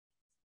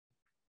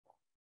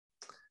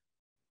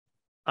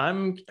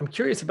I'm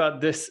curious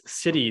about this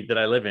city that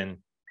I live in,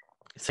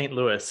 St.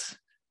 Louis,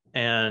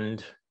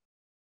 and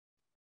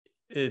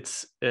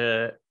it's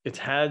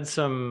had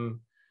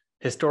some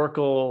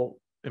historical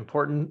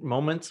important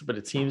moments, but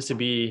it seems to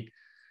be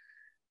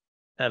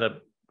at a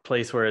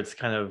place where it's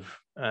kind of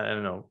I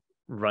don't know,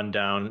 run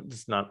down.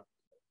 It's not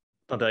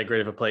that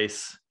great of a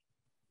place,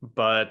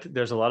 but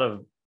there's a lot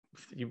of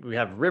we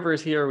have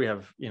rivers here. We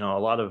have a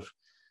lot of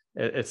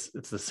it's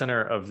the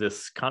center of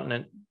this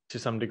continent to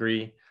some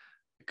degree.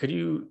 Could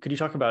you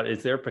talk about,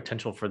 is there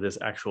potential for this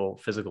actual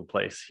physical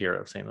place here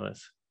of St.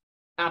 Louis?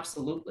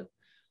 Absolutely.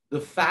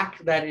 The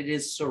fact that it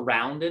is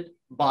surrounded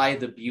by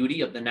the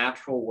beauty of the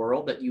natural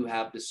world that you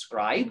have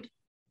described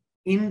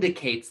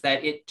indicates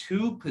that it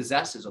too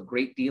possesses a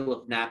great deal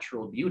of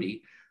natural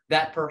beauty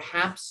that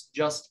perhaps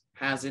just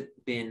hasn't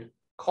been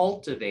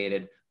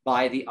cultivated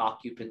by the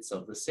occupants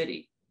of the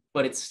city,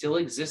 but it still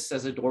exists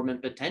as a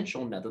dormant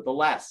potential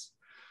nevertheless.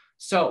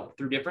 So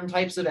through different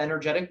types of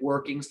energetic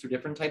workings, through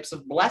different types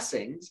of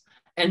blessings,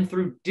 and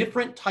through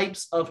different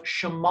types of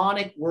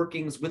shamanic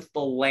workings with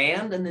the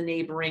land and the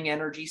neighboring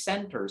energy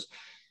centers,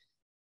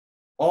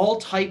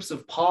 all types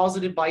of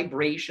positive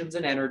vibrations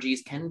and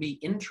energies can be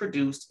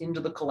introduced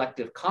into the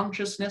collective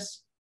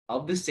consciousness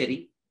of the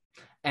city.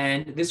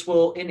 And this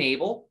will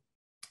enable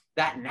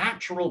that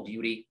natural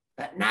beauty,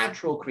 that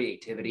natural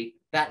creativity,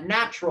 that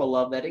natural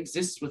love that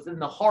exists within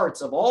the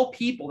hearts of all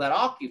people that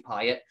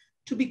occupy it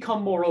to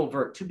become more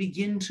overt, to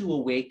begin to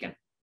awaken.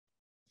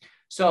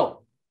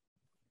 So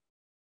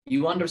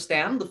you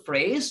understand the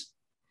phrase,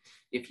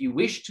 if you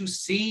wish to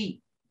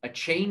see a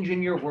change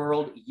in your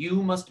world,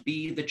 you must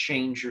be the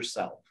change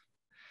yourself.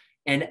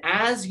 And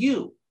as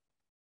you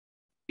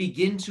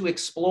begin to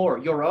explore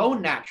your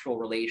own natural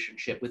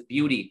relationship with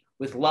beauty,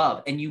 with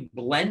love, and you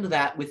blend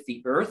that with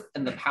the earth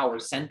and the power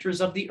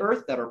centers of the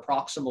earth that are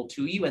proximal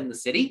to you and the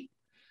city,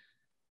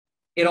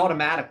 it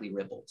automatically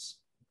ripples.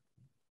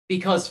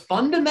 Because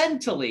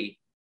fundamentally,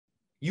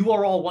 you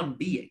are all one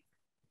being.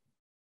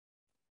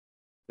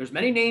 There's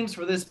many names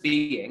for this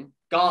being: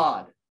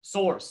 God,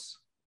 source,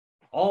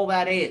 all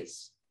that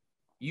is.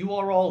 You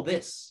are all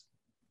this.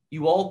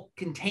 You all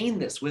contain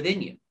this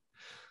within you.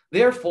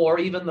 Therefore,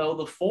 even though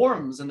the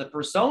forms and the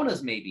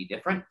personas may be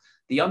different,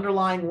 the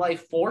underlying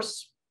life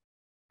force,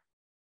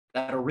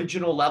 that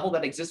original level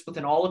that exists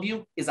within all of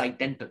you, is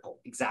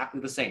identical,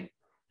 exactly the same.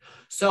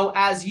 So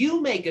as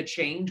you make a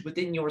change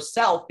within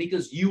yourself,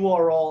 because you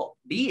are all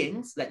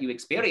beings that you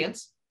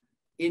experience,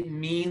 it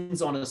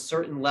means on a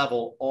certain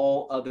level,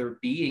 all other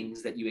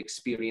beings that you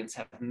experience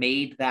have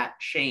made that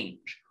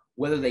change,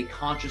 whether they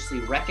consciously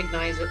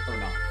recognize it or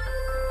not.